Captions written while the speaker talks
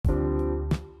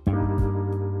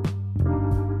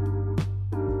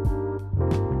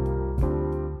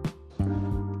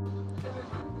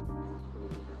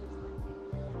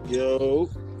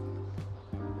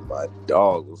My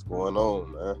dog, what's going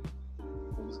on, man?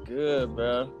 What's good,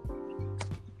 man?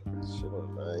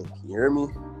 Chilling, man. Can you hear me?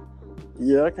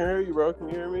 Yeah, I can hear you, bro. Can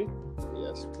you hear me?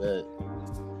 Yes, man.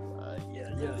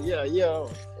 Yeah.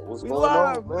 What's We going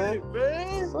live on, with man? it,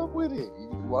 man. What's up with it? You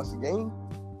watch the game?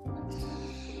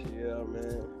 Yeah,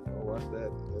 man. I watched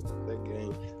that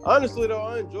game. Honestly, though,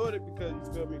 I enjoyed it because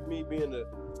you feel me. Me being a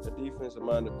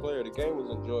defensive-minded player, the game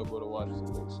was enjoyable to watch to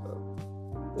me. So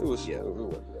it was. Yeah. It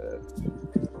wasn't bad.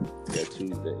 Yeah,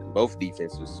 Tuesday. Both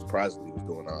defenses surprisingly was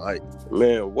doing all right.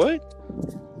 Man, what?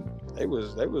 They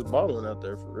was balling out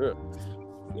there for real.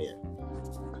 Yeah.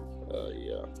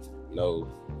 No.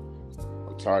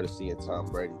 I'm tired of seeing Tom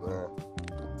Brady, man.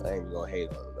 I ain't even gonna hate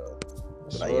on him though.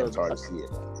 But I am tired of seeing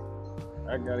it.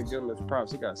 I gotta give him his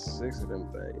props. He got 6 of them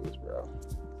things, bro.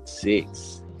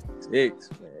 6, man.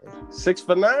 6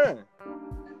 for 9.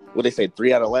 What they say?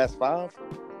 3 out of the last 5?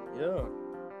 Yeah.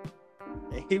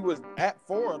 And he was at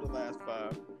 4 of the last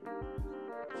 5.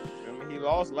 I mean, he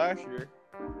lost last year.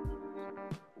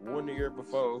 Won the year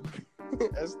before.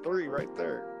 That's 3 right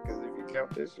there. Because if you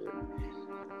count this year.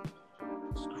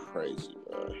 It's crazy,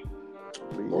 man.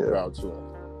 But More yeah. proud to him.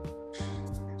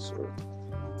 So,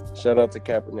 shout out to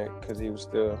Kaepernick because he was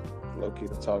still low-key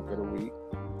the talk of the week.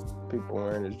 People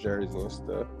wearing his jersey and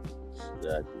stuff.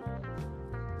 Exactly.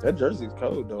 That jersey's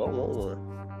cold, though. I want one.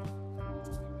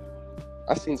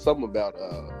 I seen something about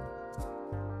an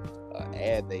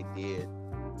ad they did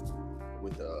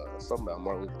with something about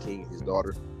Martin Luther King and his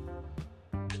daughter.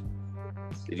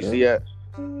 Did you see that?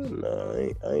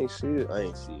 No, I ain't see it. I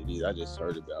ain't see it either. I just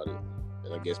heard about it,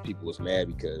 and I guess people was mad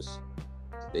because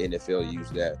the NFL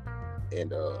used that,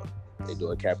 and they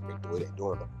doing Kaepernick the way they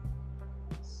doing them.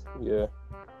 Yeah,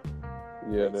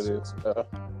 that is.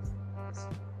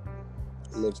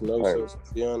 Makes no sense,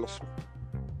 to be honest.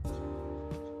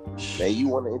 Man, you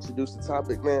want to introduce the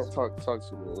topic, man? Talk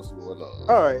to me. What's going on?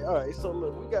 All right. So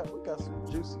look, we got some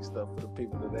juicy stuff for the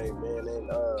people today, man. And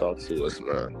talk to us,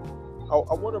 man.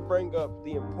 I want to bring up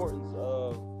the importance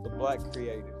of the black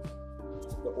creative,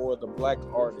 or the black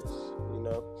artist. You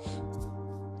know,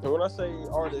 and when I say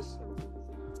artist,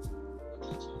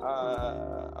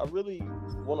 I really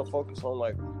want to focus on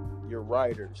like your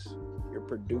writers, your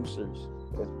producers,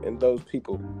 and those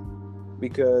people,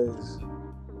 because.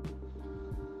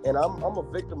 And I'm a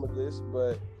victim of this,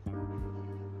 but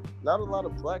not a lot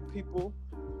of black people,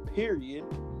 period,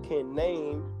 can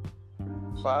name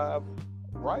 5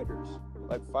 writers,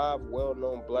 like 5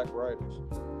 well-known black writers.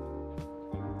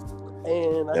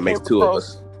 And that makes 2 of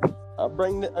us.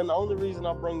 And the only reason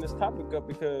I bring this topic up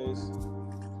because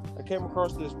I came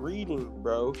across this reading,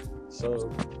 bro. So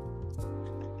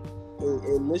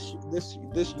in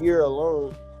this year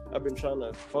alone, I've been trying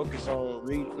to focus on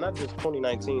reading, not just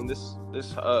 2019, this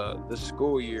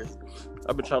school year.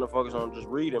 I've been trying to focus on just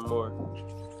reading more.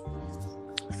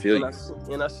 I feel you.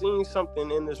 And I seen something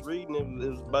in this reading. It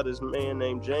was about this man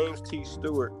named James T.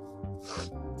 Stewart.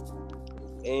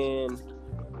 And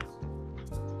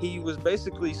he was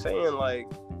basically saying,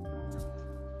 like,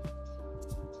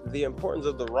 the importance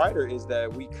of the writer is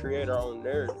that we create our own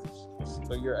narratives.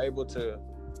 So you're able to,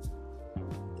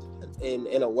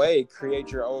 in a way,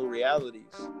 create your own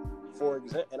realities. For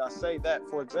example, and I say that,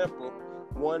 for example,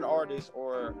 one artist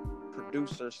or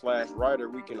producer / writer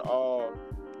we can all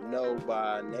know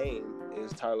by name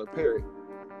is Tyler Perry.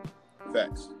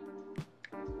 Facts.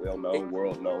 Well known,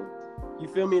 world known. You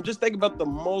feel me? And just think about the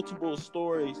multiple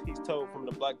stories he's told from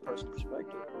the black person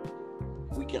perspective.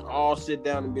 We can all sit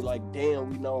down and be like, damn,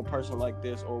 we know a person like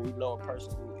this, or we know a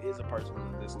person who is a person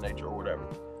of this nature, or whatever.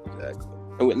 Exactly.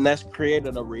 And that's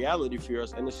created a reality for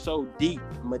us, and it's so deep.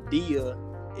 Medea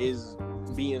is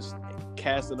being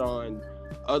casted on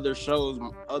other shows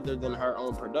other than her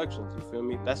own productions. You feel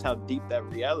me? That's how deep that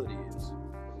reality is.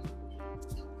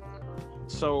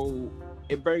 So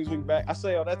it brings me back. I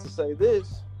say all that to say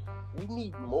this: we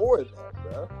need more of that,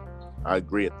 bro. I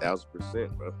agree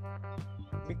 1,000%, bro.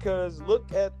 Because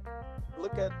look at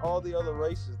all the other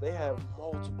races. They have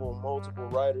multiple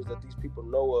writers that these people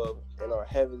know of and are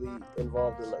heavily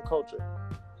involved in their culture.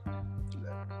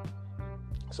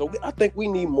 So I think we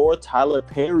need more Tyler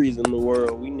Perrys in the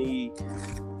world. We need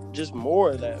just more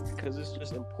of that because it's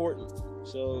just important.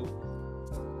 So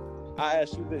I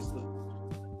ask you this: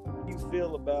 how do you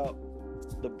feel about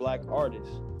the black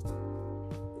artist?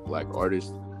 Black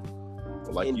artist,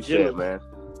 like in you general. Said, man,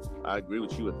 I agree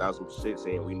with you 1,000%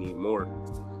 saying we need more.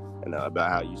 And about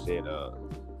how you said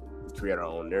we create our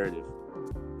own narrative.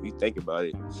 If you think about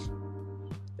it,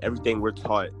 everything we're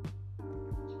taught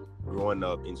growing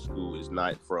up in school is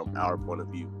not from our point of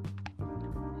view.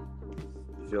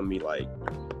 You feel me? Like,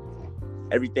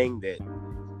 everything that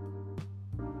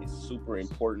is that's super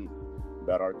important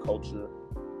about our culture,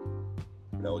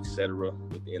 etc.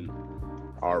 within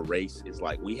our race is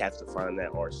like we have to find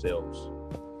that ourselves.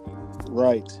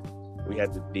 Right. We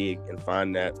have to dig and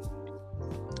find that.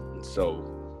 And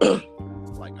so,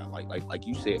 like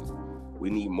you said, we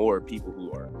need more people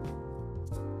who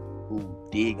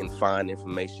dig and find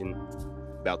information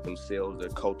about themselves, their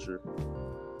culture,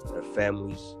 their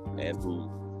families, and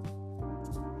who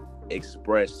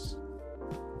express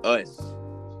us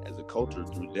as a culture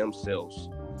through themselves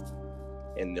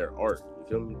and their art. You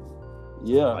feel me?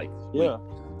 Yeah.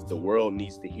 The world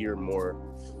needs to hear more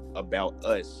about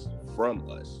us from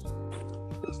us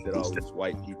instead of all these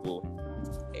white people,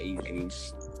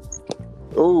 Asians.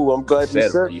 Oh, I'm glad you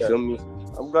said that. You feel me?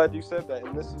 I'm glad you said that,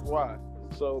 and this is why.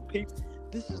 So,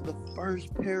 this is the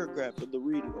first paragraph of the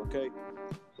reading, okay?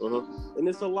 And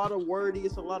it's a lot of wordy,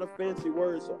 it's a lot of fancy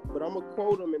words, but I'm gonna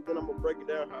quote them and then I'm gonna break it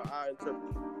down how I interpret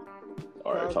it.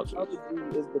 All right, talk to me.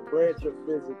 Cosmology is the branch of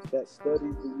physics that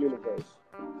studies the universe.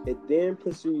 It then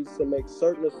proceeds to make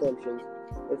certain assumptions,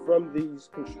 and from these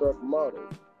construct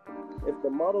models. If the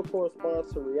model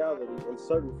corresponds to reality and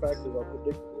certain factors are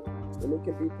predictable, then it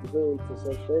can be presumed to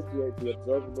substantiate the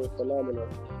observable phenomena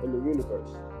in the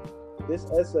universe. This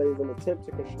essay is an attempt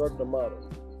to construct a model,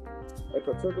 a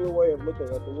particular way of looking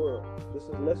at the world. This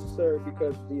is necessary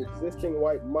because the existing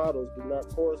white models do not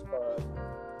correspond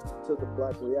to the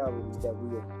black reality that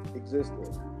we exist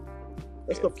in.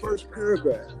 That's the first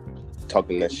paragraph.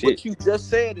 Talking that shit. What you just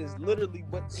said is literally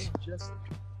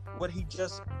what he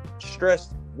just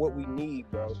stressed. What we need,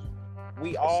 bro.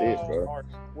 We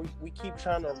keep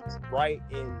trying to write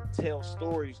and tell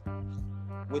stories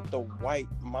with the white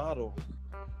model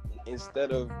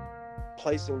instead of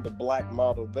placing the black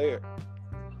model there.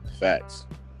 Facts.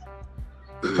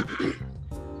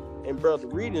 And bro, the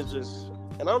reading is just,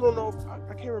 and I don't know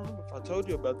if I can't remember if I told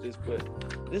you about this, but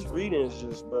this reading is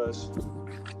just, bro,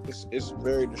 it's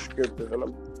very descriptive,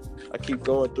 and I keep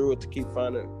going through it to keep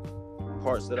finding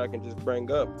parts that I can just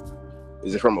bring up.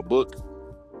 Is it from a book?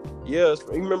 Yeah,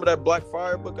 you remember that Black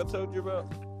Fire book I told you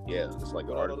about? Yeah, it's like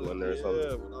an article in there or something.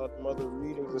 Yeah, with all the other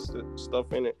readings and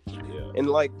stuff in it. Yeah. And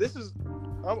like, this is,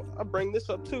 I bring this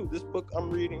up too. This book I'm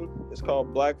reading is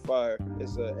called Black Fire.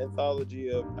 It's an anthology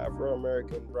of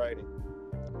Afro-American writing.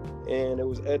 And it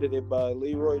was edited by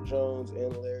Leroy Jones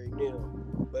and Larry Neal.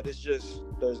 But it's just,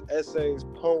 there's essays,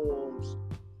 poems,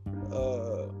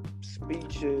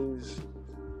 speeches.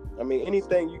 I mean,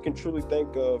 anything you can truly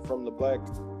think of from the black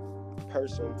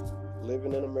person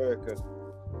living in America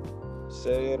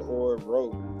said or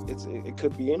wrote. It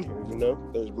could be in here, you know.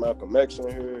 There's Malcolm X in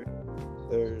here.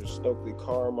 There's Stokely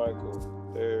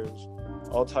Carmichael. There's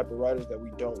all type of writers that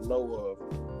we don't know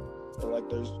of. And like,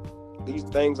 these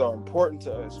things are important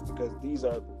to us because these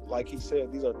are, like he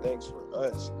said, these are things for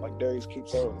us. Like Darius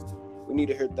keeps saying, we need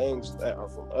to hear things that are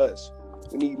from us.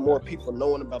 We need more people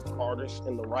knowing about the artists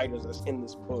and the writers that's in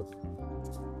this book.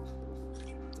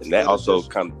 And that also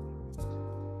kind of...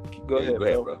 Go ahead,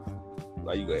 bro.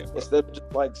 No, you go ahead, bro. Instead of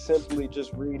just like simply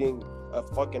just reading a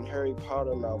fucking Harry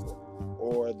Potter novel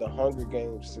or the Hunger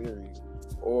Games series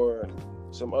or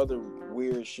some other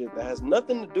weird shit that has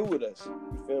nothing to do with us.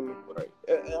 You feel me? Right.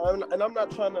 And I'm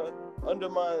not trying to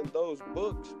undermine those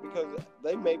books because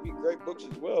they may be great books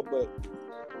as well, but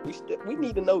we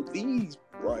need to know these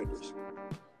writers.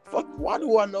 Fuck, why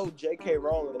do I know J.K.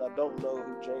 Rowling and I don't know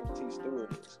who James T.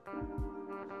 Stewart is?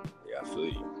 Yeah, I feel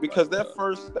you. Because that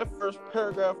first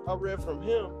paragraph I read from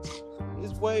him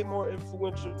is way more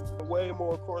influential, way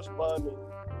more corresponding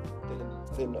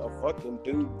than a fucking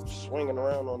dude swinging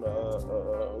around on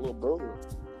a little broom.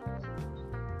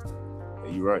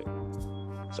 Yeah, you're right.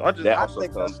 So I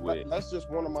think that's just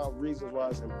one of my reasons why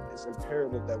it's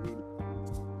imperative that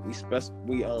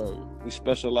we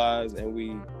specialize and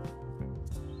we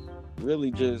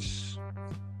really just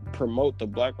promote the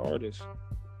black artists.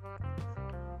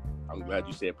 I'm glad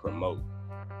you said promote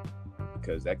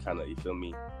because that kind of, you feel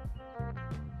me?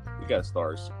 We gotta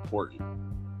start supporting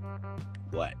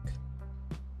black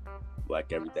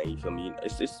everything. You feel me?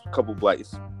 It's a couple black.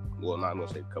 Well, not I'm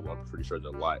gonna say a couple. I'm pretty sure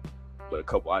there's a lot, but a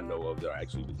couple I know of that are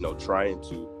actually trying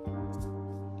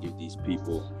to give these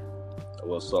people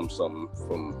something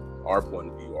from our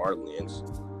point of view, our lens.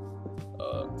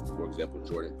 For example,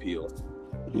 Jordan Peele.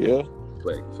 Yeah.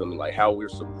 But you feel me? Like how we're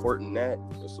supporting that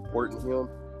and supporting him.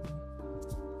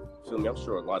 Feel me? I'm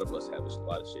sure a lot of us have a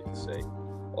lot of shit to say,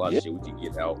 a lot of shit we can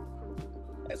get out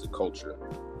as a culture.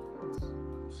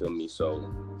 Feel me?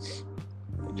 So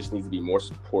it just needs to be more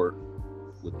support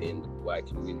within the black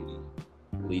community,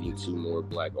 leading to more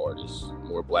black artists,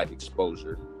 more black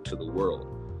exposure to the world.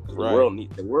 Right.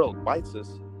 The world bites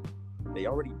us they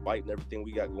already biting everything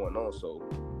we got going on. So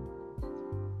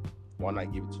why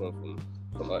not give it to them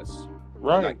from us?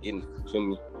 Right. Not getting, you feel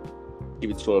me?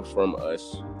 Give it to them from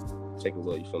us. Take a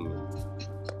little, you feel me?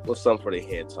 What's something for their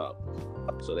head top,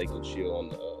 so they can chill on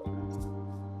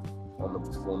the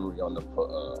performery, on the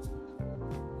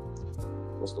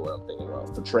what's the word I'm thinking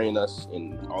about? Portraying us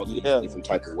in all these different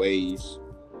type of ways.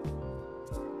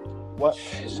 What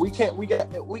we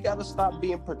got to stop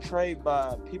being portrayed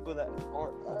by people that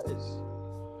aren't us.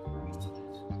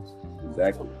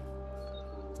 Exactly.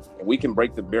 And we can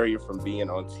break the barrier from being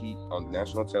on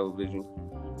national television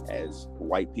as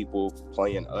white people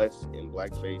playing us in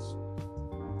blackface.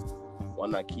 Why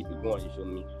not keep it going? You feel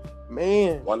me,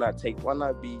 man? Why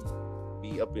not be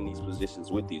up in these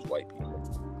positions with these white people,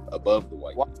 above the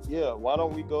white people? Yeah. Why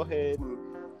don't we go ahead and?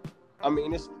 I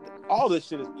mean, it's all this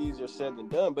shit is easier said than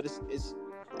done, but it's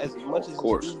as much as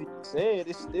it's easy said,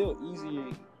 it's still easier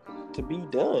to be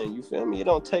done. You feel me? It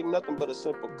don't take nothing but a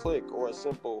simple click or a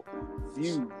simple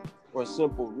view or a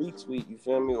simple retweet. You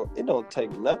feel me? Or it don't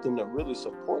take nothing to really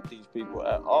support these people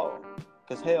at all.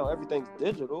 Cause hell, everything's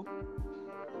digital.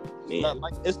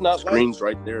 It's not screens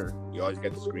right there. You always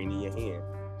got the screen in your hand.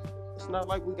 It's not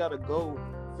like we gotta go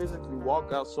physically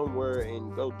walk out somewhere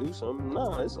and go do something.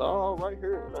 No, it's all right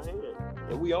here in our hand,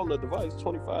 and we own the device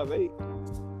 25/8.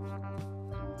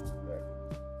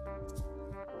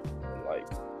 And like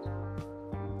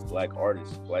black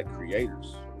artists, black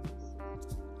creators,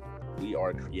 we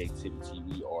are creativity.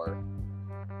 We are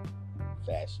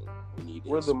fashion. We need to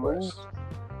We're the express. move.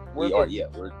 We're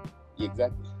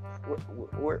exactly.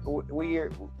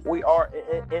 We are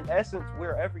in essence,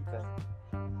 we're everything.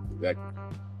 Exactly.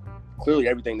 Clearly,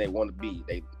 everything they want to be,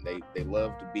 they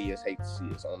love to be us, hate to see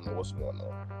us. I don't know what's going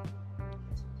on.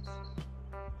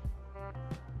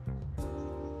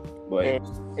 But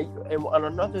and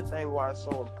another thing why it's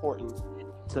so important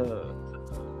to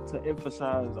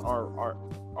emphasize our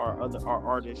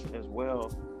artists as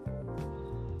well.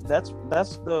 That's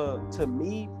the, to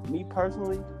me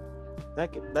personally,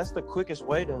 that's the quickest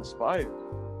way to inspire.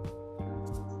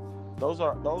 Those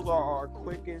are our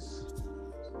quickest.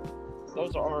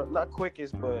 Those are not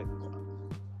quickest, but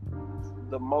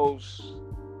the most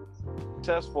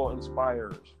successful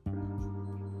inspirers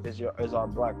is our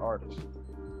black artists.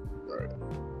 Right.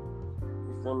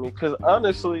 You feel me? Because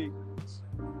honestly,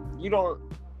 you don't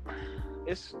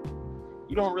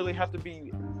really have to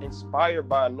be inspired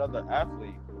by another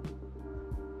athlete.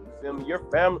 You feel me?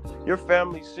 Your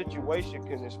family situation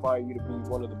can inspire you to be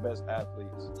one of the best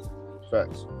athletes.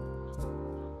 Facts.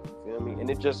 You feel me? And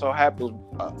it just so happens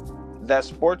that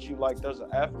sport you like, there's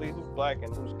an athlete who's black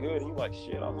and who's good, and you like,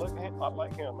 shit, I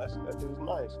like him. That dude's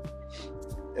nice.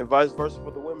 And vice versa for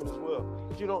the women as well.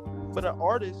 But an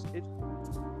artist, and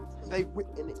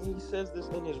he says this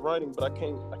in his writing, but I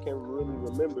can't really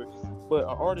remember. But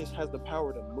an artist has the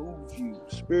power to move you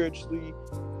spiritually,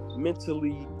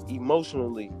 mentally,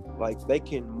 emotionally. Like, they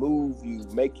can move you,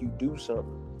 make you do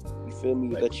something. You feel me?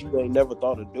 Like, that you ain't never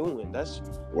thought of doing. That's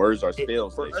words are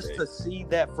spells. For us to see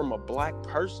that from a black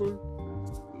person,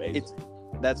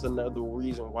 that's another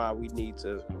reason why we need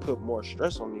to put more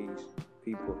stress on these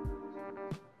people.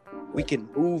 We can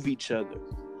move each other.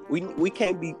 We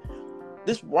can't be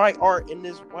this white art in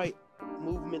this white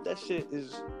movement. That shit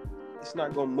it's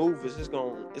not gonna move us. It's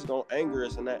gonna anger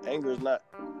us, and that anger is not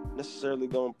necessarily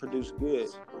gonna produce good.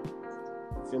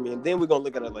 You feel me? And then we're gonna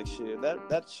look at it like, shit,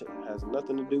 that shit has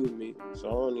nothing to do with me.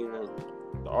 So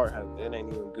the art it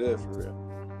ain't even good for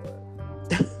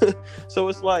real. So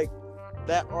it's like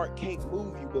that art can't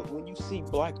move you, but when you see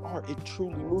black art, it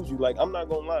truly moves you. Like, I'm not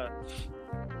gonna lie,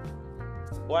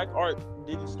 black art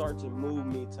didn't start to move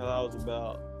me till I was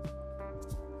about,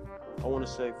 I want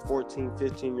to say 14,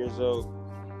 15 years old.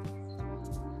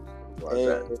 Why is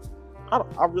that?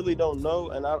 I really don't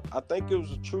know, and I think it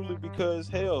was truly because,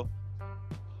 hell,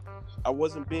 I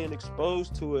wasn't being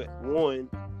exposed to it, one,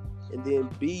 and then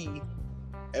B,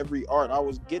 every art I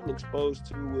was getting exposed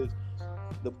to was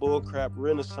the bullcrap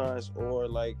Renaissance, or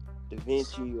like Da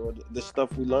Vinci, or the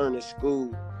stuff we learn in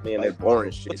school. Man, like, that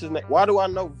boring shit. What's his name? Why do I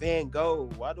know Van Gogh?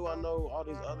 Why do I know all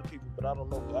these other people, but I don't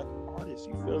know black artists?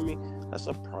 You feel me? That's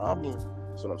a problem.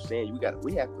 That's what I'm saying.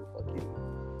 We have to fucking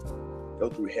go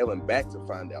through hell and back to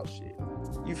find out shit.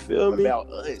 You feel me? About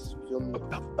us. You feel me?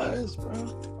 About us, bro.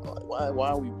 Why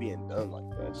are we being done like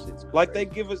that? Shit's crazy. Like, they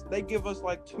give us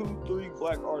like 2-3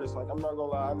 black artists. Like, I'm not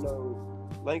gonna lie, I know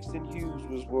Langston Hughes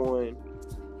was one,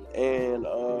 and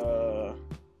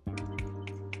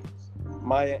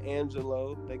Maya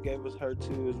Angelou, they gave us her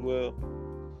too as well.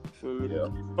 feel me? Yeah.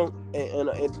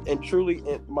 And truly,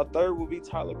 and my third will be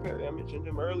Tyler Perry. I mentioned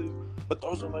him earlier, but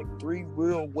those are like three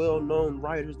real well-known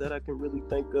writers that I can really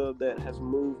think of that has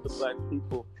moved the black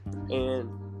people. And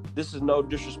this is no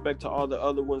disrespect to all the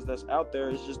other ones that's out there.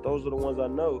 It's just those are the ones I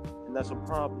know, and that's a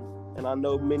problem. And I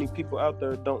know many people out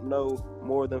there don't know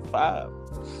more than 5.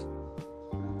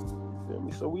 You feel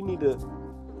me? So we need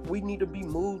to be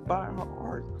moved by our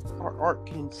art. Our art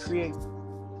can create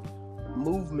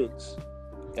movements,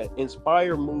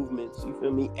 inspire movements. You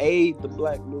feel me? Aid the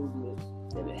black movement,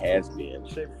 and it has been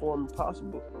shape, form,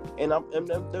 possible. And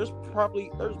there's plenty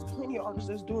of artists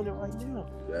that's doing it right now.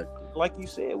 Exactly. Like you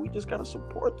said, we just gotta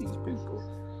support these people.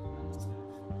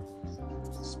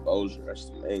 Exposure, that's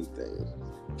the main thing.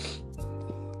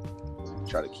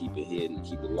 Try to keep it hidden,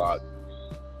 keep it locked.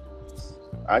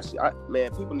 Actually, man,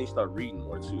 people need to start reading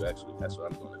more too. Actually, that's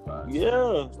what I'm going to advise.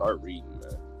 Yeah, start reading,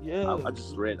 man. Yeah, I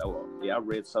just read. I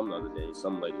read some the other day.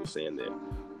 Some lady was saying that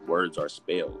words are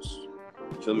spells.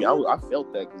 You feel me? I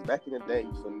felt that because back in the day,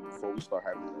 you feel me, before we start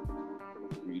having to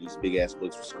read these big ass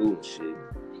books for school and shit,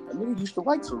 I mean, used to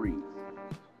like to read.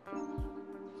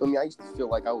 Feel me? I used to feel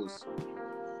like I was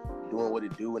doing what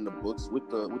it do in the books with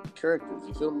the characters.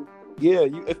 You feel me? Yeah,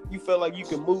 if you felt like you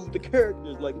can move the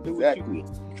characters, like do exactly.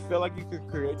 what you feel like you could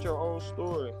create your own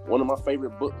story. One of my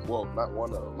favorite books, well, not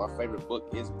one of them, my favorite book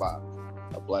is by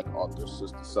a black author,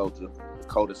 Sister Souljah, The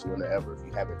Coldest Winter Ever. If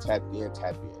you haven't tapped in,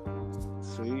 tap in.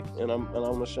 See, and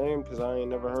I'm ashamed because I ain't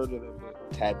never heard of that book.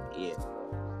 Tap in.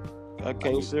 I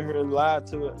can't sit here and lie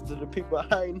to the people.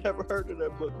 I ain't never heard of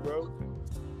that book, bro.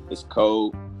 It's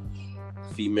cold,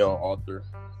 female author,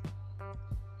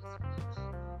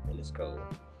 and it's cold.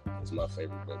 It's my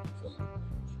favorite book, you feel me?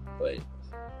 But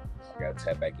I gotta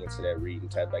tap back into that reading,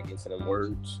 tap back into them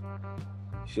words.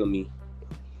 You feel me?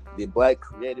 The black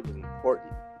creative is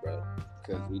important, bro,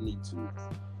 because we need to,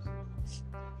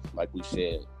 like we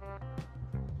said,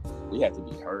 we have to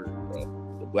be heard, bro.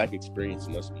 The black experience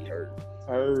must be heard.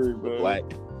 The black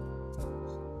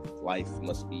life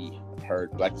must be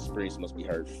heard. Black experience must be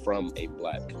heard from a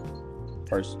black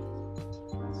person.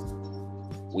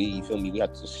 You feel me? We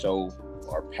have to show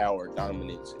our power,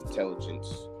 dominance, intelligence.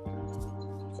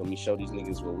 So me show these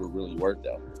niggas what we're really worth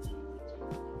out.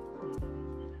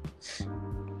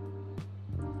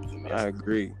 I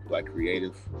agree. Black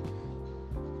creative,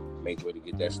 major way to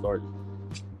get that started.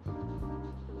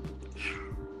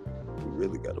 We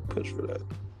really gotta push for that.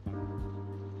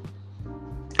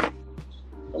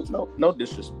 No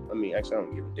disrespect. I mean, actually, I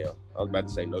don't give a damn. I was about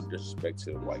to say no disrespect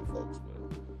to white folks, but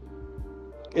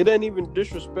it ain't even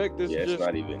disrespect. It's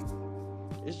not even.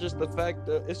 It's just the fact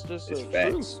that it's just a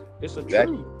truth. It's a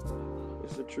truth.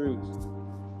 It's a truth.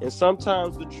 And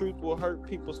sometimes the truth will hurt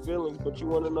people's feelings, but you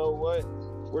want to know what?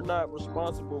 We're not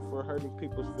responsible for hurting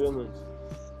people's feelings.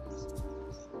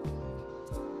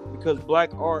 Because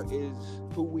black art is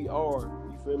who we are.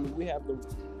 You feel me? We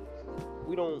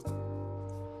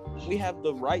have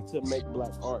the right to make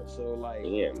black art. So like,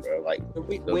 yeah, bro. Like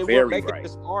when we're making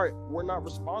this art, we're not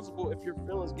responsible if your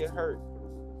feelings get hurt.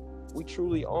 We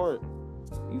truly aren't.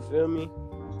 You feel me?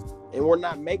 And we're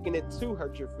not making it to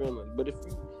hurt your feelings. But if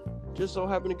you just so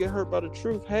happen to get hurt by the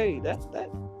truth, hey,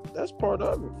 that's part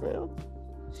of it, fam.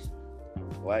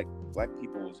 Black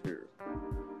people was here.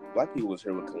 Black people was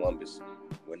here with Columbus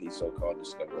when he so-called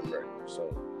discovered America.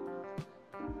 So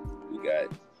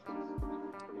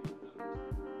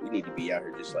we need to be out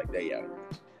here just like they out here.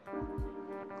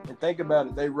 And think about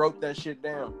it, they wrote that shit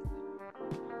down.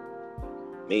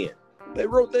 Man. They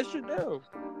wrote that shit down.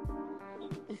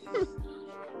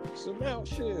 So now,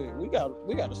 shit, we got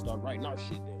to start writing our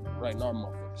shit down, writing our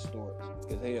motherfucking stories.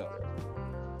 Cause hell,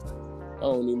 I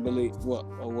don't even believe.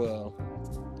 Well,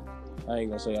 I ain't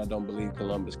gonna say I don't believe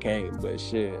Columbus came, but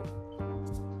shit,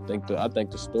 I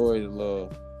think the story is a little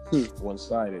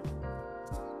one-sided.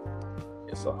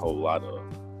 It's a whole lot of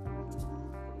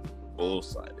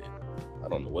bull-sided. I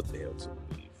don't know what the hell to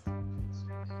believe.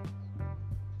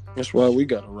 That's why we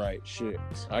gotta write shit.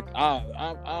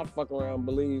 I fuck around and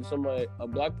believe a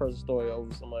black person story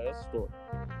over somebody else's story,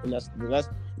 and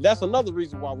that's another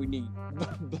reason why we need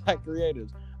black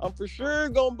creators. I'm for sure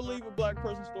gonna believe a black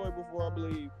person's story before I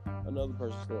believe another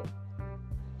person's story.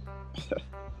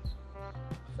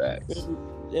 Facts.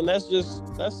 And that's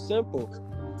simple.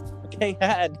 I can't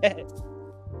hide that.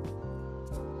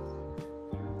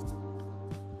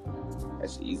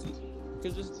 That's easy.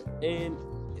 Cause and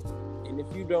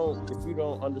if you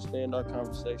don't understand our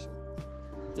conversation,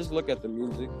 just look at the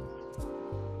music.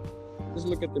 Just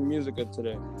look at the music of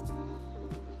today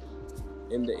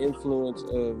and the influence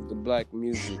of the black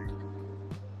music.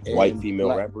 White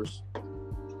female rappers.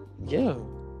 Yeah.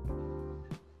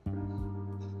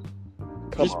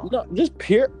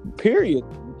 Period.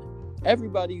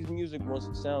 Everybody's music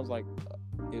sounds like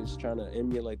is trying to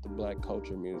emulate the black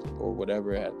culture music or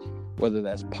whatever, whether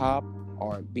that's pop,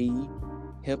 R&B,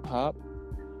 hip hop,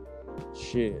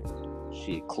 shit,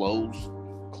 clothes,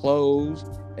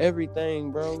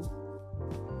 everything, bro.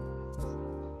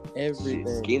 Everything.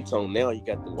 Shit, skin tone now. You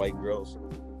got the white girls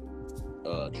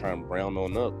trying to brown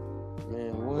on up.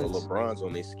 Man, what? LeBron's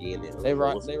on their skin now. They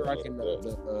rocking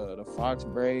the fox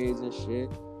braids and shit.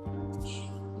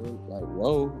 Like,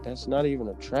 whoa, that's not even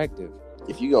attractive.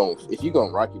 If you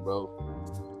gonna rock it, bro,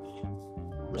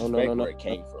 respect no. where it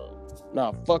came from.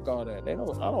 Nah, fuck all that. I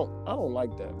don't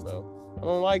like that, bro. I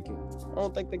don't like it. I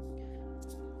don't think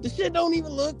the shit don't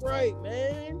even look right,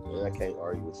 man. Yeah, I can't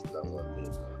argue with you not one bit.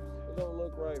 It don't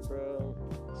look right, bro.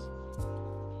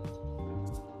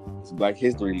 It's Black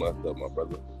History Month, though, my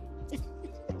brother. You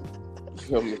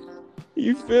feel me?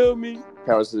 You feel me?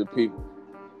 Power to the people.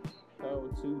 Power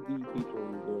to the people.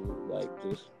 Like,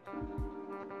 just.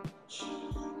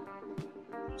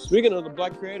 Speaking of the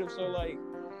black creatives, so like,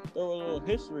 there was a little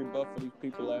history buff for these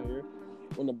people out here.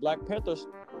 When the Black Panther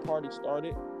Party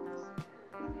started,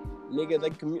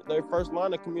 nigga, their first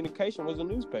line of communication was a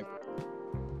newspaper.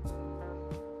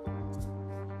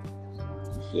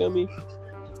 You feel me?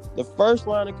 The first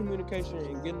line of communication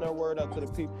and getting their word out to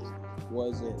the people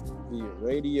wasn't via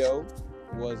radio,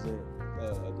 wasn't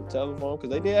the telephone, because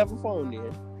they did have a phone then.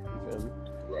 You feel me?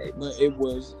 Right. But it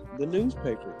was the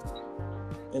newspaper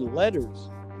and letters.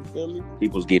 You feel me?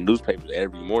 People's getting newspapers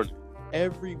every morning.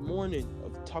 Every morning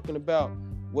of talking about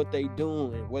what they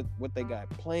doing, what they got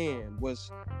planned,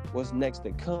 what's next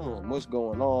to come, what's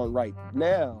going on right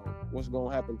now, what's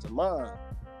gonna happen tomorrow.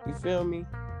 You feel me?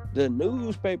 The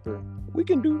newspaper, we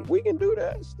can do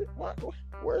that.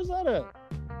 Where's that at?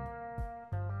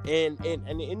 And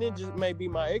it just may be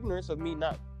my ignorance of me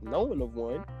not knowing of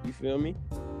one. You feel me?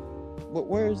 But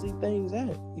where's these things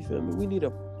at? You feel me?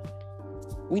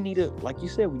 We need to, like you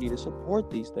said, we need to support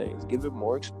these things, give it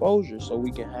more exposure so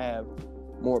we can have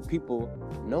more people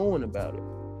knowing about it.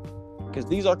 Because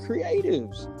these are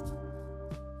creatives.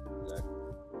 Exactly.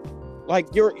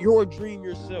 Like your dream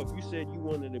yourself. You said you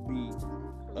wanted to be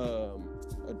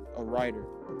a writer,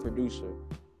 a producer.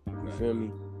 You feel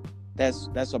me?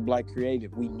 That's a black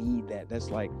creative. We need that. That's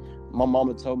like my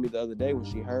mama told me the other day when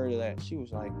she heard of that. She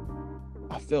was like,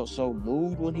 I felt so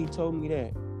moved when he told me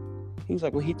that. He was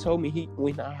like, when he told me,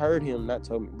 when I heard him, not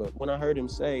told me, but when I heard him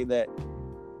say that,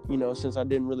 you know, since I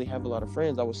didn't really have a lot of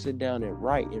friends, I would sit down and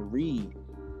write and read.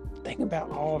 Think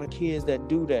about all the kids that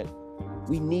do that.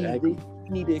 We need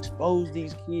to expose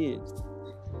these kids.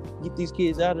 Get these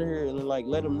kids out of here and like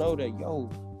let them know that, yo,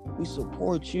 we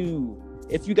support you.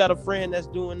 If you got a friend that's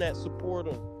doing that, support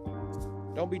them.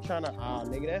 Don't be trying to,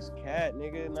 nigga, that's cat,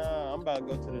 nigga. Nah, I'm about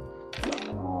to go to the...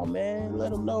 Oh, man,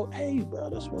 let them know, hey, bro,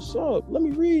 that's what's up. Let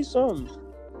me read something.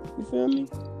 You feel me?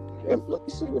 Let me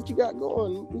see what you got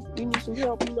going. We need some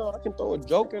help. You know, I can throw a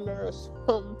joke in there or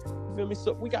something. You feel me?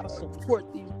 So we got to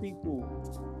support these people.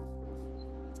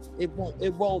 It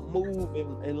won't move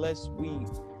unless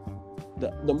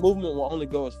the movement will only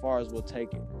go as far as we'll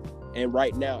take it. And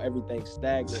right now, everything's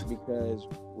stagnant because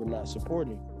we're not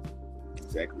supporting.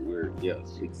 Exactly.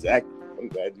 Exactly. I'm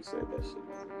glad you said that shit.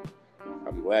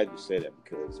 I'm glad you said that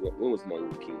because when was Martin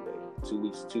Luther King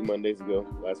Day? 2 Mondays ago,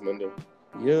 last Monday.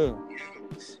 Yeah.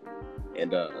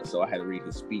 And so I had to read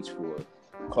his speech for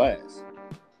class.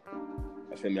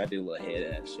 I feel me, I did a little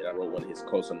head ass shit. I wrote one of his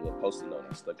quotes on a little post-it note and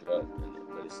I stuck it up.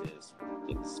 And it says,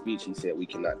 in his speech, he said, "We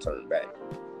cannot turn back."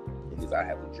 In his "I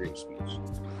Have a Dream" speech.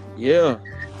 Yeah.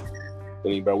 I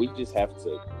mean, bro, we just have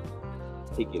to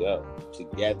pick it up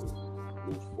together,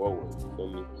 move forward. You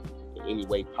feel me? In any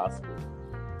way possible.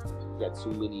 We got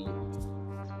too many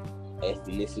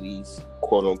ethnicities,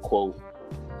 quote unquote,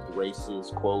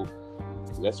 races, quote.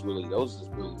 Those is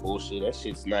really bullshit. That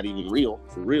shit's not even real,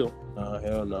 for real.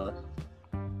 Hell no.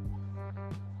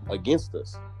 Against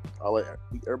us.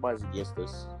 Everybody's against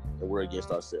us, and we're against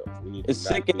ourselves. It's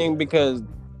sickening because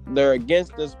they're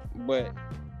against us, but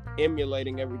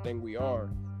emulating everything we are.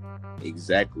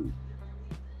 Exactly.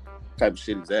 What type of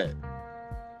shit is that?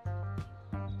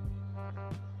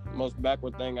 Most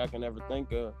backward thing I can ever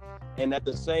think of. And at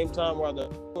the same time while they're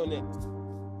doing it,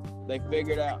 they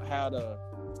figured out how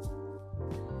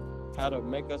to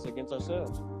make us against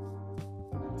ourselves.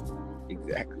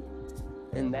 Exactly.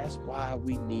 And that's why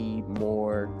we need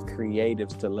more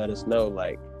creatives to let us know,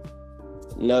 like,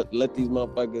 let these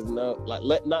motherfuckers know, like,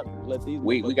 let these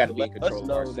we got to be in control of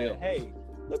ourselves. That, hey,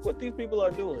 look what these people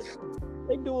are doing.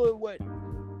 They doing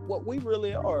what we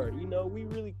really are. You know, we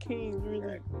really kings,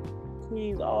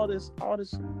 all this,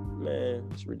 man,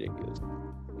 it's ridiculous.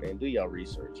 Man, do y'all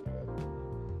research, man.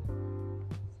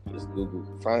 Just Google,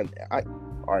 all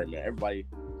right, man. Everybody,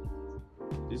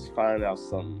 just find out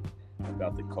something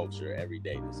about the culture every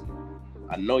day this month.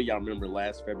 I know y'all remember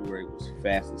last February was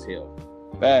fast as hell.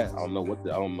 Fast. I don't know what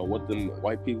the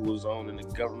white people was on in the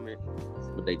government,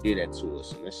 but they did that to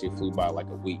us, and that shit flew by like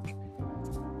a week.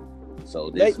 So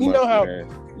this you know how man,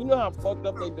 fucked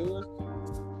up they do it.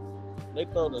 They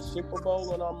throw the Super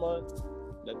Bowl in our month.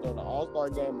 They throw the All-Star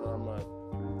game in our month.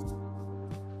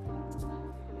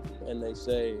 And they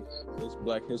say it's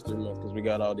Black History Month because we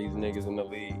got all these niggas in the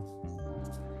league.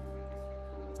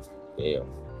 Yeah.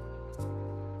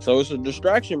 So it's a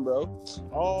distraction, bro.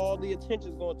 All the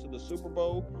attention's going to the Super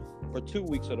Bowl for 2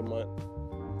 weeks of the month.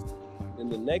 Then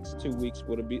the next 2 weeks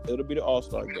it'll be the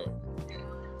All-Star game.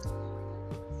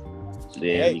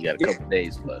 Yeah, you got a couple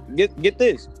days left. Get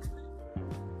this.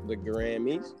 The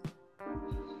Grammys.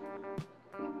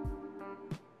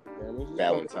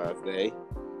 Valentine's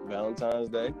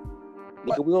Day.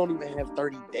 Nigga, we don't even have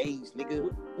 30 days,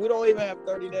 nigga. We don't even have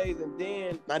 30 days, and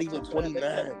then not even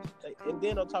 29. And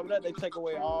then on top of that, they take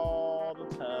away all the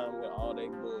time with all they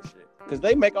bullshit. Because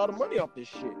they make all the money off this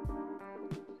shit.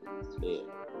 Yeah.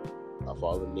 Off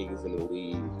all the niggas in the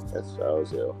league. That's how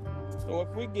it's hell. So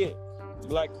if we get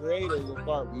black creators and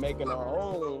start making our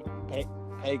own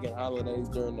pagan holidays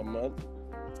during the month,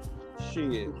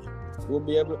 shit, we'll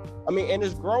be able to. I mean, and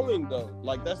it's growing though.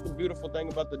 Like, that's the beautiful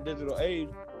thing about the digital age.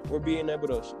 We're being able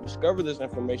to discover this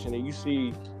information, and you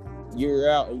see year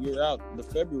out and year out, the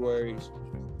Februaries,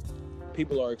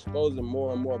 people are exposing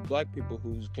more and more black people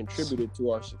who's contributed to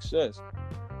our success.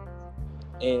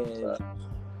 And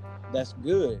that's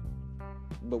good.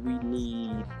 But we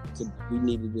need to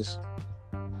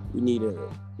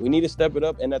step it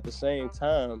up, and at the same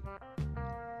time,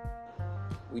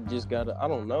 we just gotta, I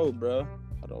don't know, bro.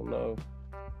 I don't know.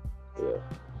 Yeah.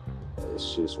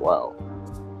 It's just wild.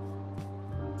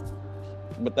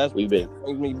 But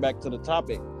brings me back to the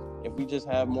topic. If we just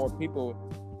have more people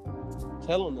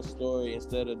telling the story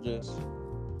instead of just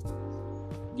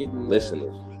getting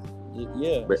listening.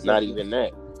 Yeah. But not even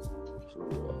that.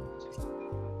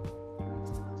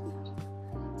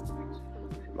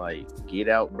 Like, Get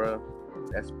Out, bro.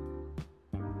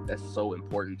 That's so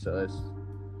important to us.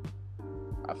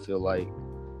 I feel like,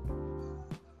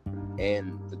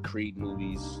 and the Creed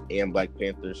movies and Black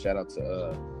Panther. Shout out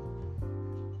to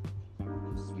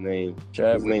what's his name?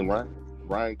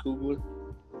 Ryan Coogler.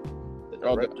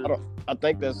 I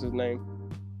think that's his name.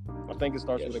 I think it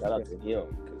starts with a shout out to him,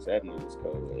 because that nigga's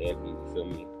cold. And you feel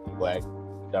me? Black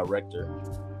director,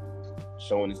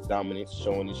 showing his dominance,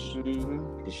 showing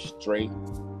his strength,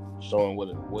 showing what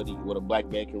a black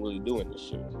man can really do in this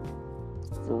shit.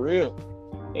 For real.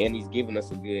 And he's giving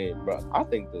us a good, bro. I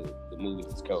think the movie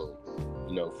is cold.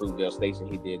 You know, Fruitvale Station,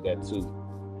 he did that too.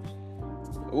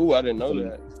 Ooh, I didn't know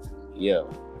that. Yeah.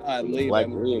 I leave Black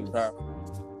Lens.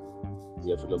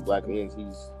 Yeah, for the Black Lens,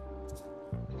 he's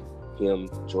him,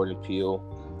 Jordan Peele.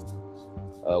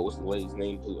 What's the lady's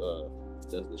name who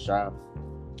does The Shop?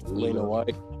 Lena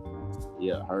White.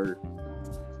 Yeah, her.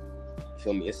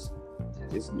 Feel me? It's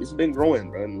been growing,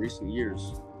 bro, in recent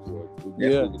years.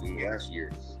 Definitely in the last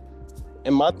year.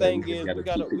 And my thing is, we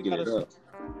gotta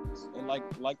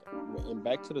and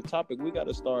back to the topic, we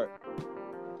gotta start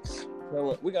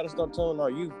telling our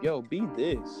youth, yo, be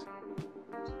this.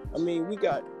 I mean,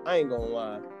 I ain't gonna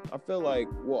lie, I feel like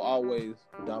we'll always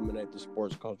dominate the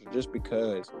sports culture just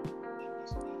because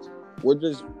we're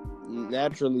just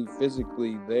naturally,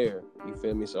 physically there. You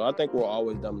feel me? So I think we'll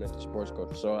always dominate the sports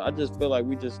culture. So I just feel like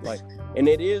we just like, and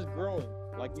it is growing.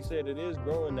 Like you said, it is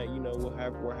growing that, you know, we're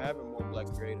having more black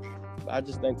creators. But I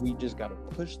just think we just got to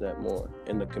push that more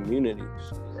in the communities.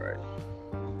 Right.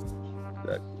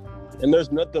 Exactly. And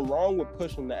there's nothing wrong with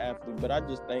pushing the athlete, but I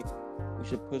just think we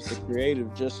should push the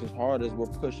creative just as hard as we're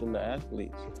pushing the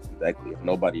athletes. Exactly. If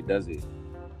nobody does it,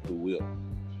 who will?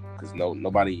 Because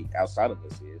nobody outside of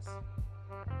us is.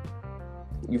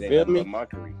 You feel me? Ain't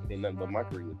nothing but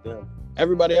mockery with them.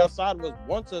 Everybody outside of us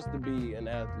wants us to be an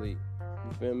athlete.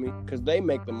 You feel me? Because they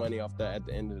make the money off that at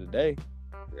the end of the day.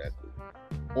 Exactly.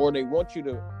 Or they want you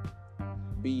to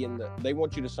they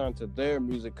want you to sign to their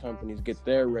music companies, get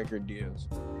their record deals.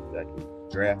 Exactly.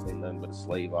 Draft ain't nothing but a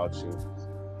slave auction.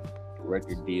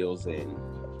 Record deals and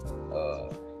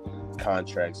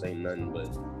contracts ain't nothing but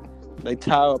they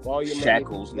tie up all your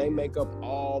shackles. Money. They make up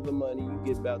all the money. You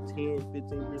get about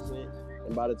 10-15%.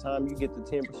 And by the time you get to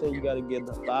 10%, you got to give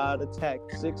the 5 to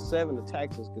tax, 6, 7 to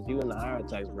taxes, because you in the higher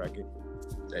tax bracket.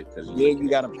 Because then you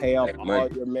got to pay off all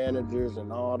your managers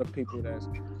and all the people that's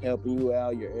helping you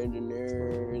out, your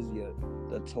engineers,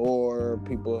 the tour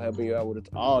people helping you out with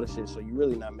all the shit. So you're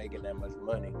really not making that much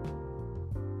money.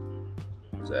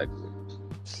 Exactly.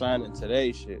 Signing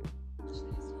today's shit.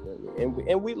 And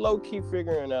we low key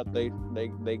figuring out they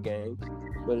game,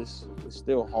 but it's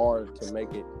still hard to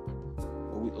make it.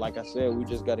 Like I said, we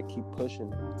just got to keep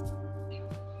pushing it.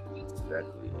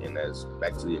 Exactly, and that's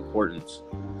back to the importance.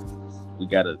 We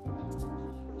got to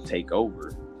take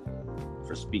over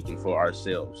for speaking for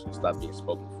ourselves. Stop being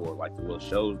spoken for. Like the little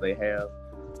shows they have,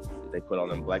 they put all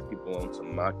them black people on to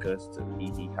mock us, to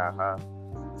hee hee ha ha.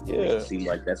 Yeah, it seems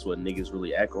like that's what niggas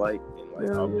really act like.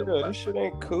 And like, this shit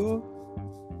ain't cool.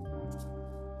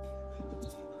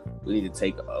 We need to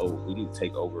take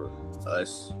over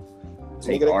us.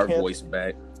 Take our voice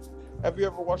back. Have you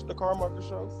ever watched the Carmichael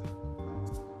Show?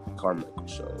 Carmichael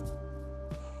Show.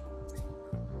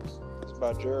 It's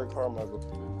about Jared Carmichael.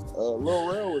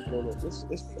 Lil Rel was in it.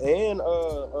 And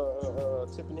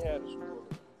Tiffany Haddish was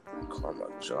in it.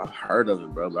 Carmichael Show. I heard of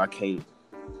it, bro, but I can't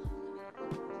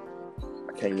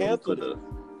really put a.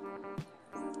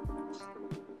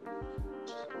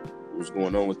 What's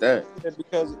going on with that?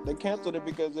 Because they canceled it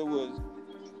because it was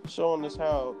showing us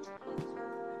how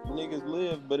niggas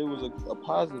live, but it was a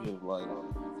positive light on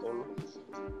it.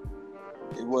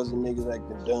 It wasn't niggas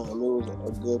acting dumb. It was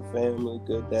a good family,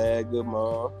 good dad, good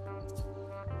mom.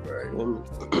 Right.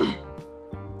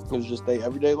 It was just their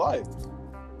everyday life.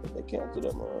 But they canceled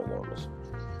that motherfucker on us.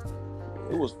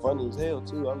 It was funny as hell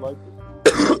too. I liked it.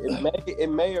 It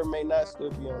may or may not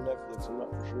still be on Netflix. I'm not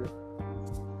for sure.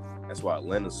 That's why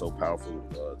Atlanta's so powerful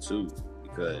too,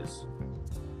 because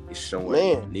it's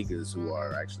showing niggas who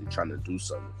are actually trying to do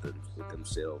something with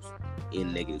themselves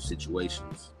in negative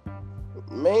situations.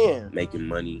 Making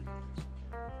money,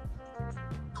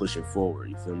 pushing forward.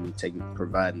 You feel me?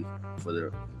 Providing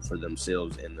for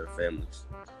themselves and their families.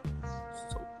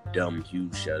 So dumb,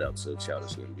 huge shout out to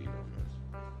Childish Gambino.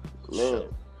 Man,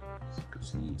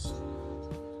 because he's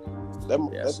that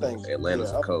thing.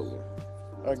 Atlanta's a cold one.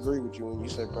 I agree with you when you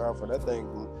say powerful. That thing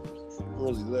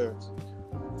really there.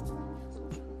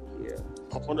 Yeah.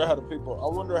 I wonder how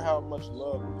much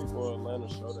love the people in Atlanta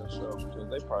show that show, because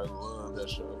they probably love that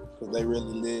show because they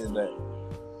really live that.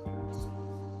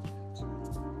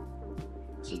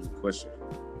 That's a good question.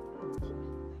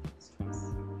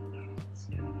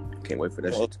 Can't wait for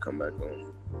that shit to come back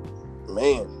on.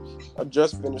 Man, I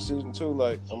just finished season 2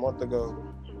 like a month ago.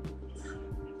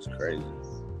 It's crazy.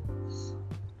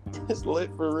 It's lit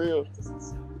for real.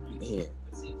 Man,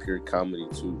 pure comedy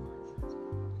too.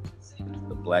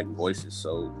 The black voice is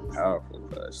so powerful,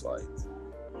 bro. It's like,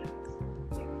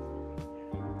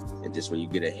 and just when you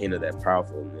get a hint of that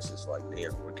powerfulness, it's like,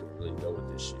 damn, where can we really go with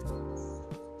this shit?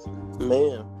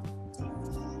 Man,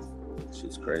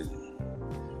 shit's crazy.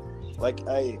 Like,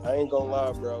 I ain't gonna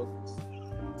lie, bro.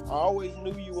 I always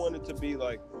knew you wanted to be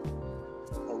like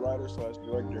a writer /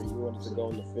 director, and you wanted to go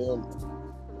in the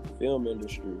film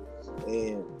industry.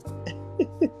 And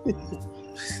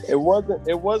it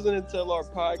wasn't until our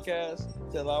podcast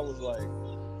till I was like,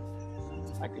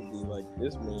 I could be like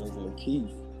this man's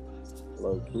Lakeith,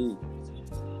 low key.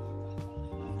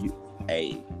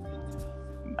 I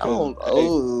don't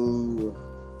know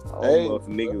if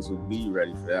niggas would be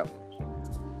ready for that one.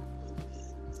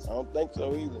 I don't think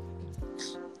so either.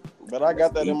 But I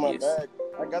got that in my bag.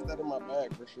 I got that in my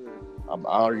bag for sure. I'm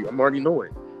already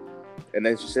knowing. And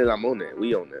as you said, I'm on that.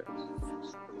 We on that.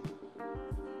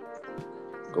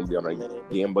 Gonna be on like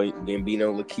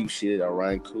Gambino, Lakeith shit, or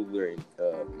Ryan Coogler and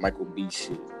Michael B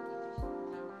shit.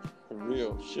 For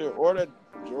real shit. Or that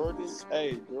Jordan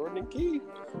Keith.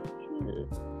 Shit.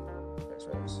 That's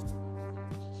right.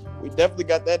 We definitely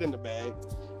got that in the bag.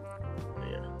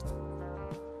 Yeah.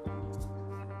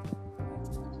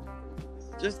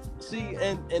 Just see,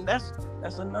 and that's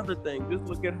another thing. Just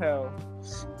look at how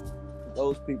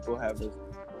those people has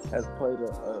played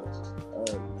a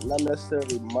not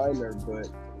necessarily minor, but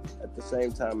at the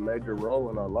same time major role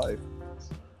in our life.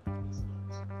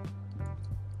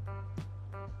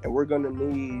 And we're gonna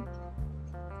need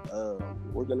the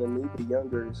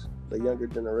younger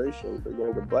generation, the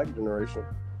younger black generation,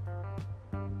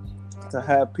 to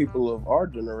have people of our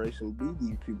generation be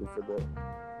these people for them.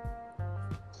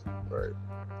 Right.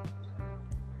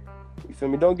 You feel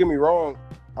me? Don't get me wrong.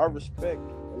 I respect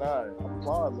and I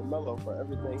applaud LaMelo for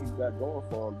everything he's got going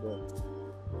for him, but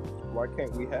why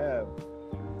can't we have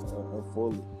a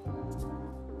fully?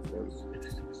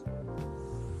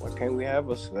 Why can't we have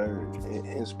a surge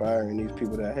inspiring these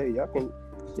people that, hey, y'all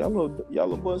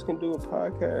little boys can do a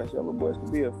podcast, y'all little boys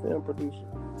can be a film producer.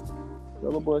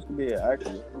 Little boys can be an actor.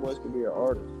 Little boys can be an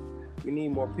artist. We need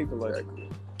more people like that.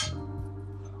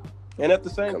 And at the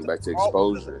same Come time, back to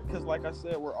exposure. Because like I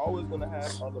said, we're always going to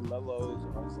have our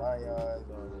LaMelos, our Zions,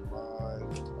 our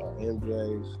LeBrons, our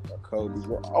MJs, our Kobe's.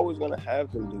 We're always going to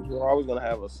have them dudes. We're always going to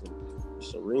have a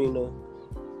Serena,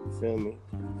 you feel me?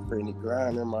 Brittany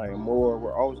Griner, Maya Moore.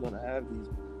 We're always going to have these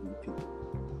people.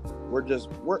 We're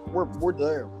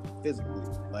there physically.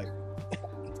 Like,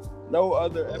 no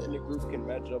other ethnic group can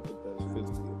match up with us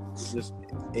physically. It's just,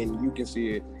 and you can see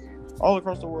it all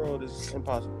across the world. It's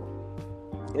impossible.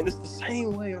 And it's the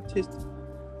same way artistic.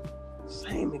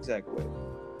 Same exact way.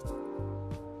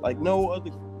 Like no other,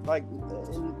 like,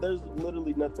 and there's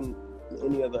literally nothing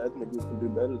any other ethnic group can do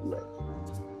better than that.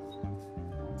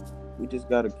 We just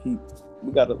gotta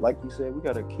like you said, we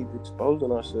gotta keep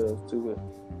exposing ourselves to it.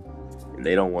 And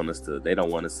they don't want us to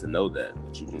know that,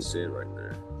 what you just said right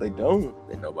there. They don't.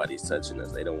 And nobody's touching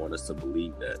us. They don't want us to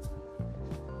believe that.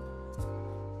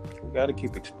 We gotta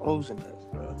keep exposing that,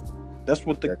 bro. That's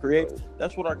what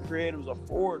that's what our creatives are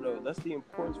for, though. That's the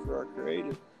importance for our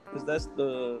creatives, because that's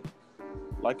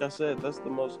like I said, that's the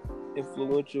most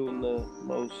influential and the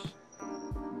most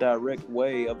direct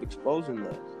way of exposing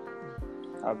that.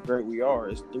 How great we are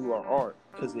is through our art,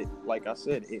 because it, like I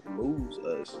said, it moves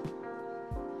us.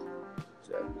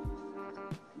 Exactly.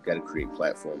 You got to create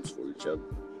platforms for each other.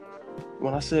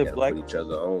 When I said black, put each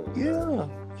other on. Yeah.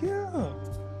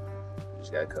 You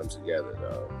just got to come together,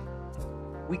 dog.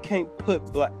 We can't put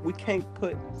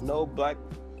no black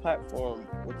platform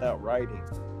without writing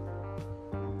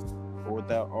or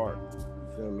without art.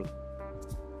 You feel me?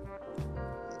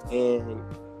 And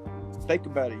think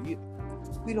about it.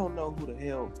 We don't know who the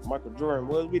hell Michael Jordan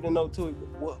was. We didn't know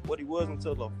what he was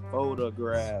until the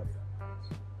photograph.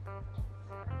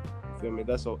 You feel me?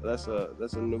 That's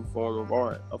a new form of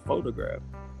art, a photograph.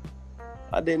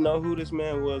 I didn't know who this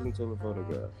man was until the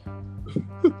photograph.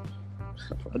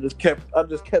 I just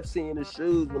kept seeing his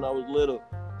shoes when I was little.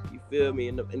 You feel me?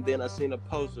 And then I seen a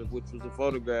poster, which was a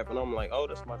photograph, and I'm like, oh,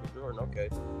 that's Michael Jordan. Okay,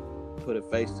 put a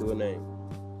face to a name.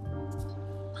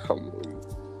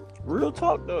 Real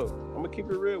talk, though. I'm gonna keep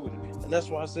it real with you, and that's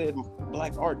why I said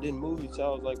black art didn't move me till I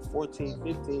was like 14,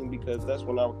 15, because that's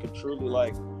when I could truly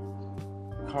like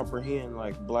comprehend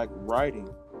like black writing.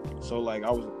 So like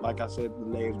I said the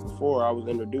names before, I was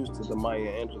introduced to the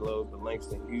Maya Angelou, the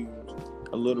Langston Hughes,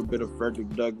 a little bit of Frederick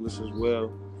Douglass as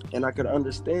well, and I could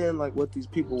understand like what these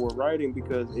people were writing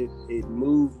because it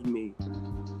moved me.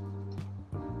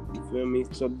 You feel me?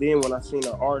 So then when I seen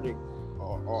an art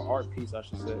piece, I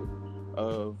should say,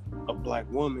 of a black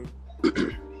woman,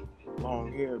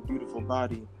 long hair, beautiful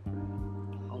body,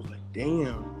 I was like,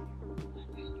 damn,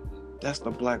 that's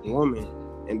the black woman.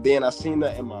 And then I seen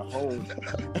that in my home.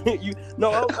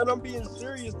 And I'm being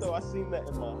serious though. I seen that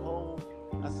in my home.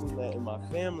 I seen that in my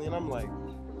family, and I'm like,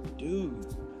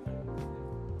 dude,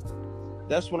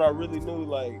 that's when I really knew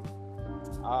like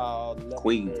I'll never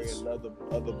marry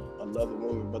another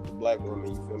woman but the black woman.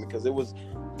 You feel me? Because it was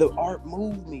the art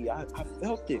moved me. I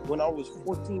felt it when I was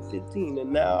 14, 15,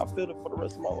 and now I feel it for the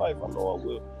rest of my life. I know I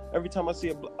will. Every time I see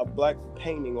a black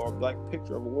painting or a black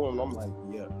picture of a woman, I'm like,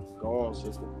 yeah, go on,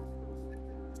 sister.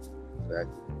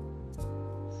 Exactly.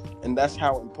 And that's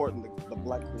how important the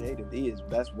black creative is.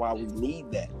 That's why we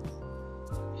need that.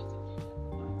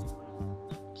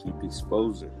 Keep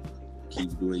exposing.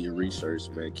 Keep doing your research,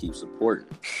 man. Keep supporting.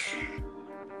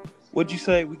 What'd you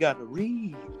say? We got to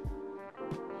read.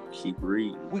 Keep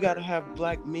reading. We got to have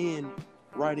black men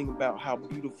writing about how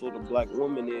beautiful the black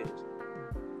woman is.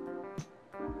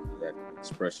 Exactly.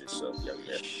 Express yourself, young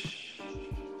man.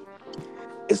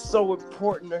 It's so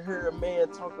important to hear a man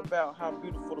talk about how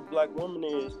beautiful the black woman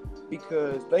is,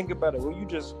 because think about it, when you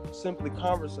just simply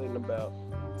conversating about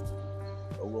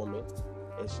a woman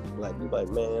and she's black, you're like,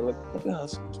 man, look at her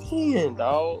skin,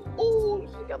 dog. Ooh,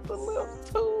 she got the little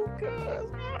too good.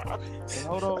 And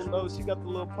hold on, no, she got the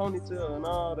little ponytail and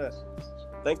all that.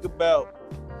 Think about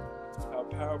how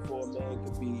powerful a man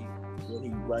could be when he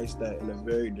writes that in a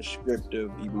very descriptive,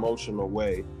 emotional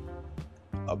way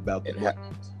about the black.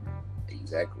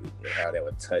 Exactly, and how that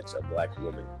would touch a black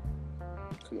woman.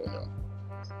 Come on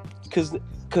now.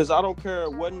 Cause I don't care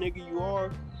what nigga you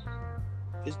are.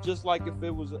 It's just like if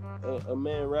it was a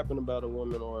man rapping about a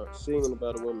woman or singing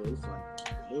about a woman. It's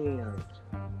like, damn.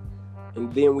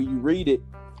 And then when you read it,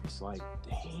 it's like,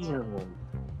 damn.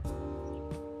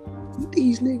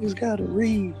 These niggas gotta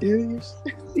read, dude.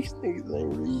 These niggas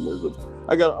ain't reading.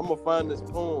 I'm gonna find this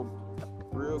poem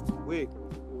real quick.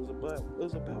 It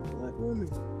was about black women.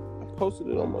 Posted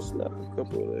it on my Snap a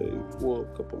couple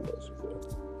months ago.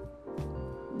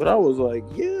 But I was like,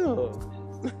 yeah,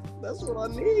 That's what I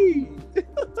need.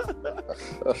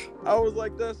 I was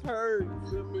like, that's her. You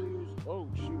feel me? Oh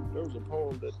shoot, there was a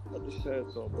poem that I just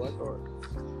passed on Black Art.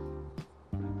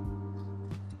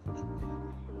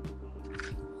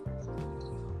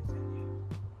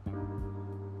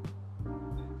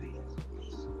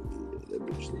 That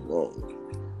bitch is long.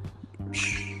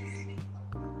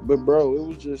 But bro, it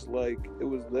was just like it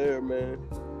was there, man,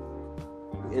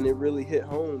 and it really hit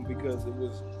home because it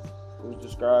was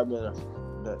describing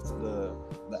the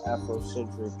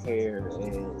Afrocentric hair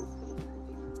and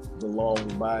the long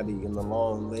body and the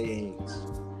long legs.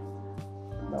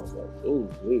 And I was like, ooh,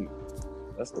 wait,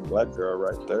 that's the black girl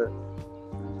right there.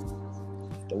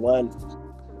 The one.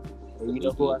 And you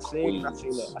know who I seen? I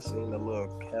seen the little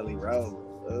Kelly Rose.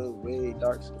 Oh, way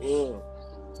dark skin.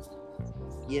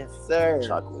 Yes, sir.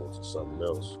 Chocolate or something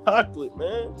else. Chocolate,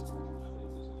 man.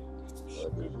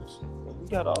 We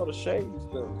got all the shades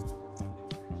though.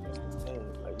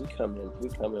 Man, like we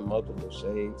come in multiple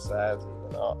shades, sizes,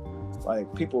 and all.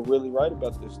 Like people really write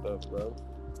about this stuff, bro.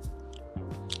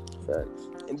 Facts.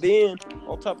 And then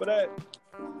on top of that,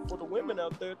 for the women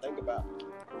out there, think about it.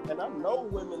 And I know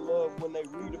women love when they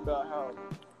read about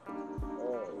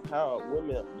how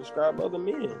women describe other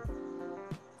men.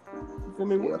 You feel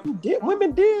me? Yeah.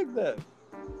 Women dig that.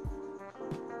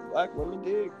 Black women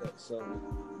dig that. So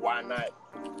why not?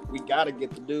 We gotta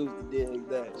get the dudes to dig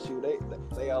that. Shoot,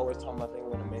 they always talking about they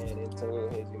want a man in tune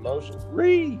with his emotions.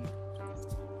 Read.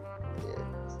 Yeah.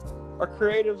 Our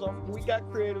creatives we got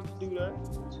creatives to do that.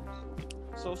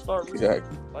 So start reading.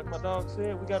 Exactly. Like my dog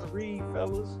said, we gotta read,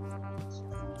 fellas.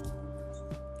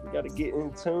 We gotta get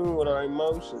in tune with our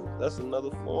emotions. That's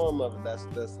another form of it. That's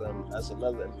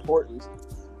another importance.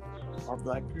 Our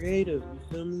black creative, you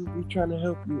feel me? We trying to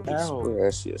help you out.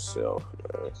 Express yourself,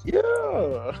 man.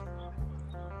 Yeah.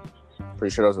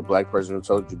 Pretty sure that was a black person who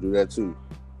told you to do that too.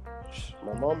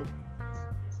 My mama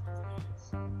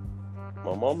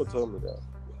told me that.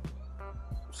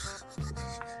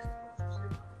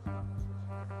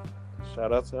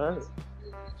 Shout out to her.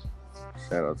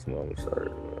 Shout out to Mama, sorry,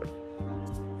 man.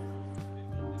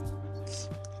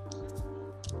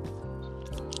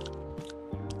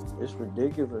 It's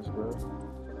ridiculous, bro.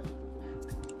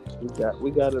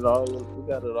 We got it all. We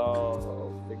got it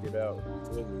all figured out,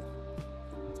 really.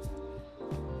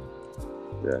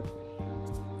 Yeah.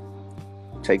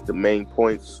 Take the main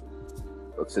points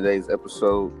of today's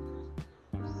episode.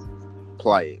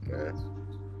 Apply it, man.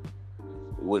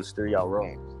 It wouldn't steer y'all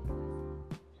wrong.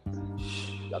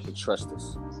 Y'all can trust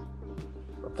us.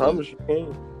 I promise you can.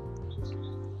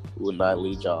 We would not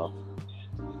lead y'all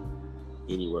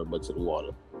anywhere but to the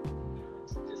water.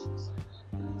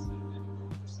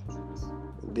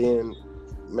 Then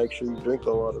make sure you drink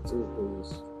the water too,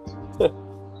 please.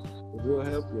 It will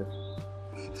help you.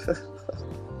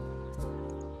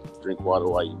 Drink water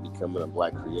while you're becoming a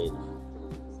black creative.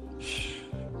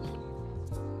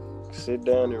 Sit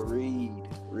down and read.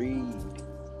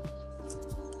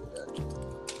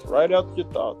 Write out your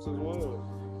thoughts as well.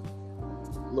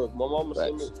 Look, my mama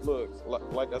told me. Look,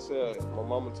 like I said, my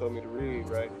mama told me to read,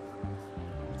 right?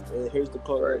 And here's the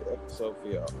closing episode for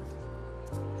y'all.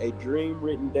 A dream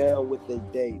written down with a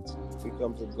date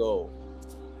becomes a goal.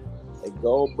 A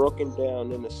goal broken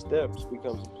down into steps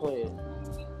becomes a plan.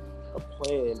 A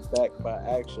plan backed by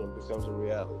action becomes a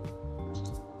reality.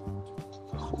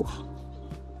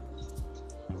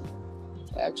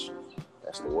 Action.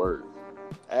 That's the word.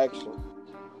 Action.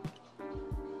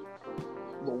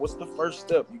 But what's the first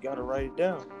step? You gotta write it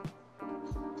down.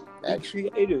 Be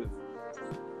creative.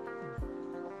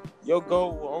 Your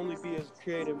goal will only be as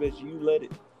creative as you let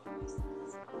it.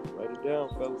 Write it down,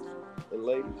 fellas and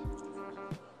ladies.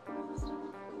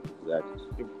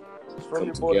 Exactly. It's from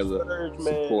your boy Surge,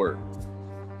 man.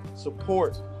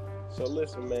 Support. So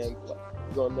listen, man.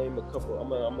 I'm gonna name a couple. I'm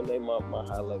gonna name my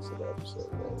highlights of the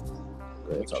episode, man.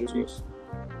 Go ahead, talk to us.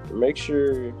 Make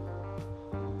sure,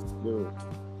 dude.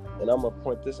 And I'm gonna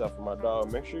point this out for my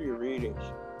dog. Make sure you're reading.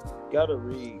 You gotta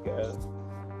read, guys.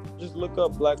 Just look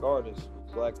up black artists,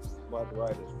 black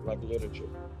writers, black literature.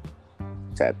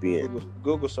 Tap in.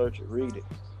 Google search it, read it.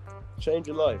 Change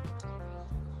your life.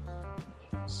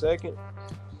 Second,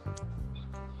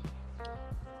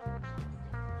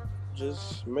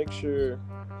 just make sure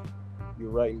you're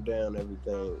writing down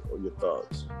everything or your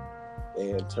thoughts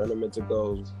and turn them into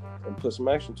goals and put some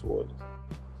action towards it.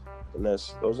 And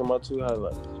those are my two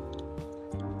highlights.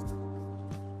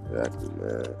 Exactly,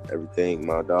 man. Everything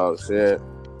my dog said,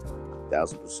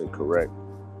 1,000% correct.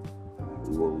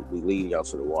 We will be leading y'all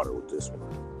to the water with this one.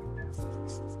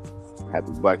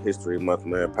 Happy Black History Month,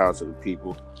 man. Power to the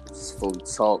people. It's Fully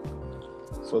Talk.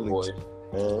 Fully,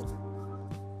 man.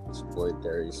 It's boy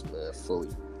Darius, man, fully.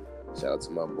 Shout out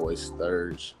to my boy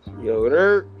Sturge. Yo,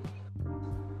 there.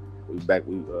 We back.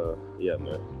 Yeah,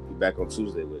 man. We back on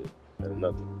Tuesday with it. And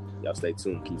another. Y'all stay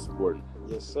tuned. Keep supporting.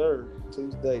 Yes, sir.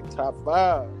 Tuesday, top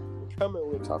 5. We're coming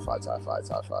with Top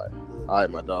five. Yeah. All right,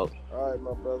 my dog. All right,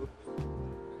 my brother.